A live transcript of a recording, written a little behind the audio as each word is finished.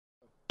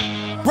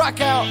rock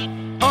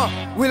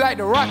out. We like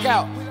to rock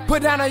out.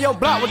 Put down on your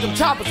block with them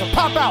choppers and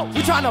pop out.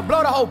 We tryna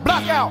blow the whole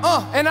block out.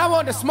 And I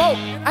want the smoke.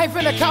 I ain't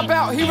finna cop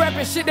out. He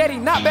rapping shit that he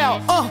not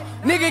bout.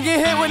 Nigga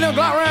get hit with them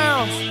Glock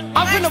rounds.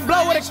 I'm finna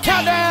blow with a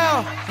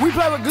countdown. We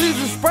play with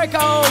Glizzys,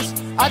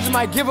 spraycos. I just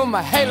might give him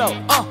a halo.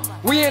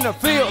 We in the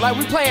field like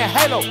we playing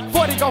Halo.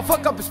 40 gon'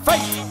 fuck up his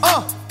face.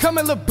 Come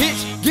here, little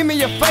bitch, give me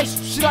your face.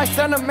 She like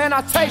Stunna, man,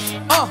 I taste.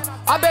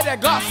 I bet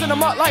that Glock send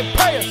them up like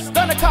prayers.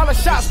 Stunna calling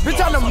shots, bitch,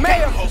 I'm the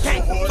mayor.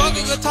 Fuck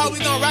a guitar, we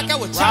gon' rock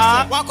out with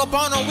choppas. Walk up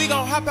on them, we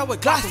gon' hop out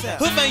with Glocks.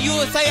 Hoofin'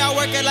 USA, I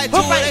work at like 2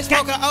 where they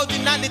smoking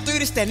OG 93,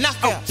 this that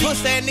knockout.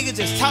 Puss that nigga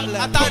just talk loud.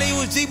 I thought he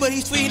was G, but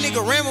he sweet,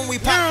 nigga ran when we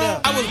popped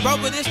up. I was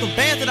broke, but this some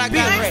bands that I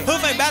got.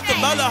 Hoofin' bout to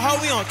blow the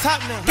hoe, we on top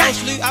now. No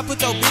sleep, I put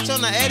your bitch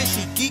on the edit,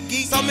 she geek.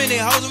 So many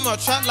hoes in my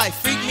trap like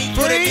freak me.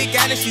 Put a dick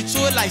out and she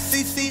chew it like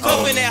CC.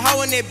 Open that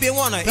hoe and that bitch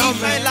wanna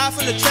eat. Man, live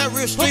from the trap,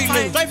 real street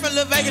news. Straight from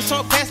Lil Vegas,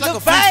 short pass like a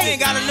fish. Ain't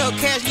got enough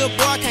cash, little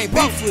boy, I can't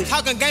beef with.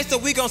 Talking gangster,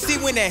 we gon' see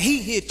when that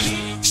heat hit you.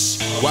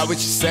 Why would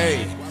you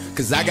say?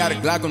 Cause I got a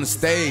Glock on the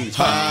stage.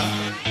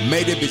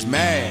 Made that bitch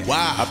mad.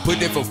 Wow. I put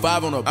that for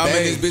 5 on her back. I'm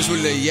in this bitch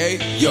with Lil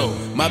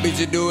Yayo. My bitch,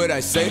 you do what I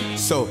say.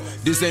 So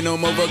this ain't no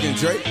motherfucking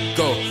Drake.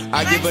 Go.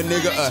 I give a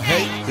nigga a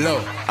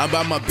halo. I'm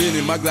about my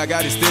business. My Glock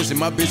got extension.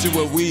 My bitch is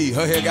with weed.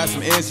 Her hair got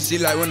some answers. She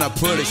like when I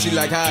pull it. She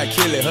like how I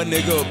kill it. Her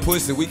nigga a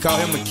pussy. We call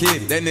him a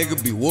kid. That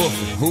nigga be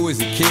wolfing. Who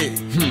is a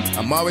kid?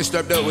 I'm always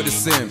strapped up with a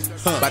Sims.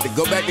 About to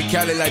go back to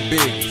Cali like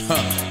Big.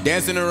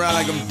 Dancing around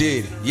like I'm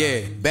Diddy.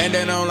 Yeah.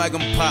 Bandana on like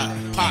I'm Pop.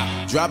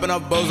 Dropping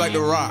off bows like The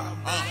Rock.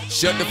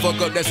 Shut the fuck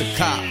up, that's a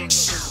cop.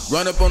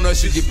 Run up on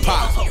us, you get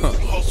popped.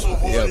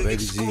 Yeah, baby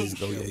Jesus,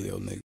 go Yayo,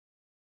 nigga.